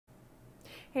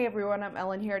Hey everyone, I'm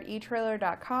Ellen here at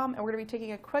etrailer.com, and we're going to be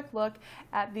taking a quick look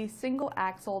at the single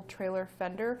axle trailer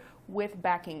fender with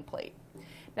backing plate.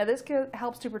 Now this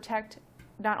helps to protect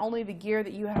not only the gear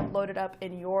that you have loaded up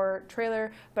in your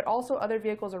trailer, but also other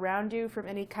vehicles around you from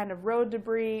any kind of road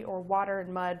debris or water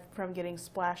and mud from getting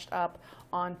splashed up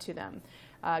onto them.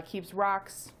 Keeps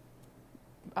rocks,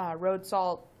 road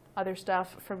salt, other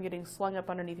stuff from getting slung up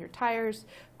underneath your tires.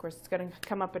 Of course, it's going to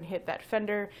come up and hit that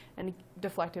fender and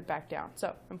deflect it back down.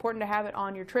 So important to have it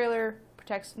on your trailer.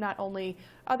 Protects not only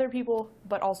other people,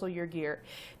 but also your gear.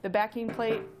 The backing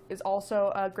plate is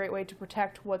also a great way to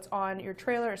protect what's on your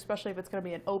trailer, especially if it's going to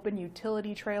be an open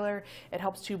utility trailer. It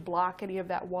helps to block any of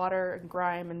that water and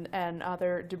grime and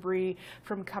other debris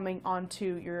from coming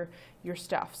onto your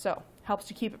stuff. So helps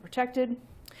to keep it protected.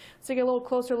 Let's take a little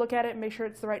closer look at it and make sure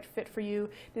it's the right fit for you.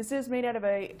 This is made out of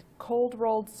a cold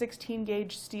rolled 16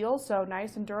 gauge steel, so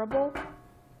nice and durable.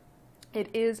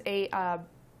 It is a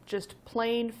just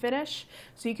plain finish,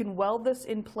 so you can weld this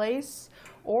in place,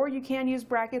 or you can use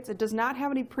brackets. It does not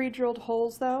have any pre-drilled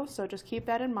holes though, so just keep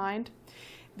that in mind.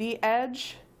 The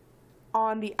edge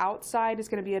on the outside is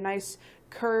going to be a nice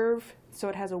curve, so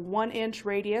it has a 1-inch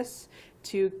radius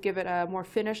to give it a more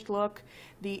finished look.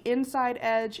 The inside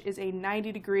edge is a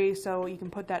 90 degree, so you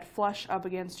can put that flush up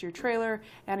against your trailer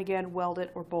and again weld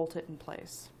it or bolt it in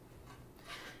place.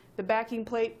 The backing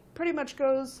plate pretty much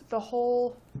goes the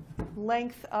whole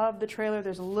length of the trailer.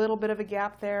 There's a little bit of a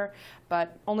gap there,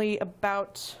 but only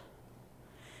about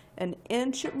an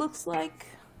inch it looks like.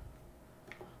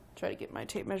 Try to get my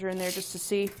tape measure in there just to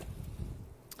see.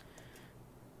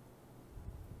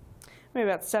 Maybe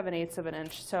about 7/8 of an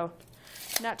inch, so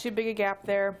not too big a gap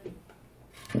there.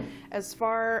 As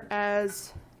far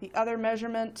as the other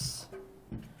measurements,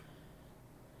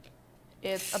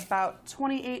 it's about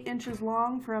 28 inches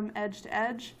long from edge to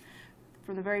edge,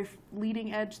 from the very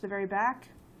leading edge to the very back.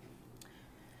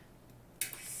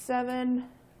 7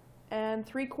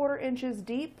 3/4 inches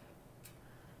deep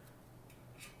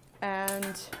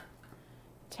and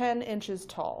 10 inches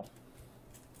tall.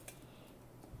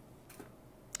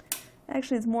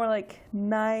 Actually, it's more like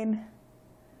 9.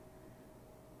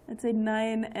 I'd say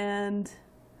 9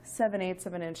 7/8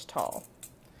 of an inch tall.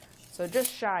 So just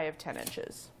shy of 10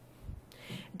 inches.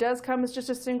 It does come as just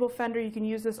a single fender. You can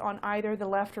use this on either the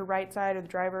left or right side of the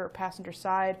driver or passenger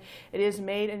side. It is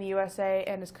made in the USA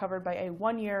and is covered by a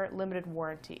 1-year limited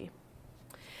warranty.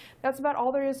 That's about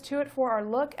all there is to it for our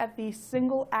look at the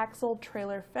single axle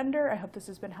trailer fender. I hope this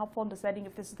has been helpful in deciding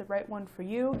if this is the right one for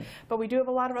you. But we do have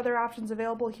a lot of other options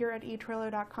available here at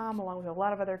etrailer.com, along with a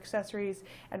lot of other accessories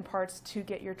and parts to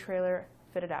get your trailer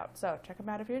fitted out. So check them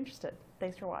out if you're interested.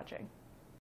 Thanks for watching.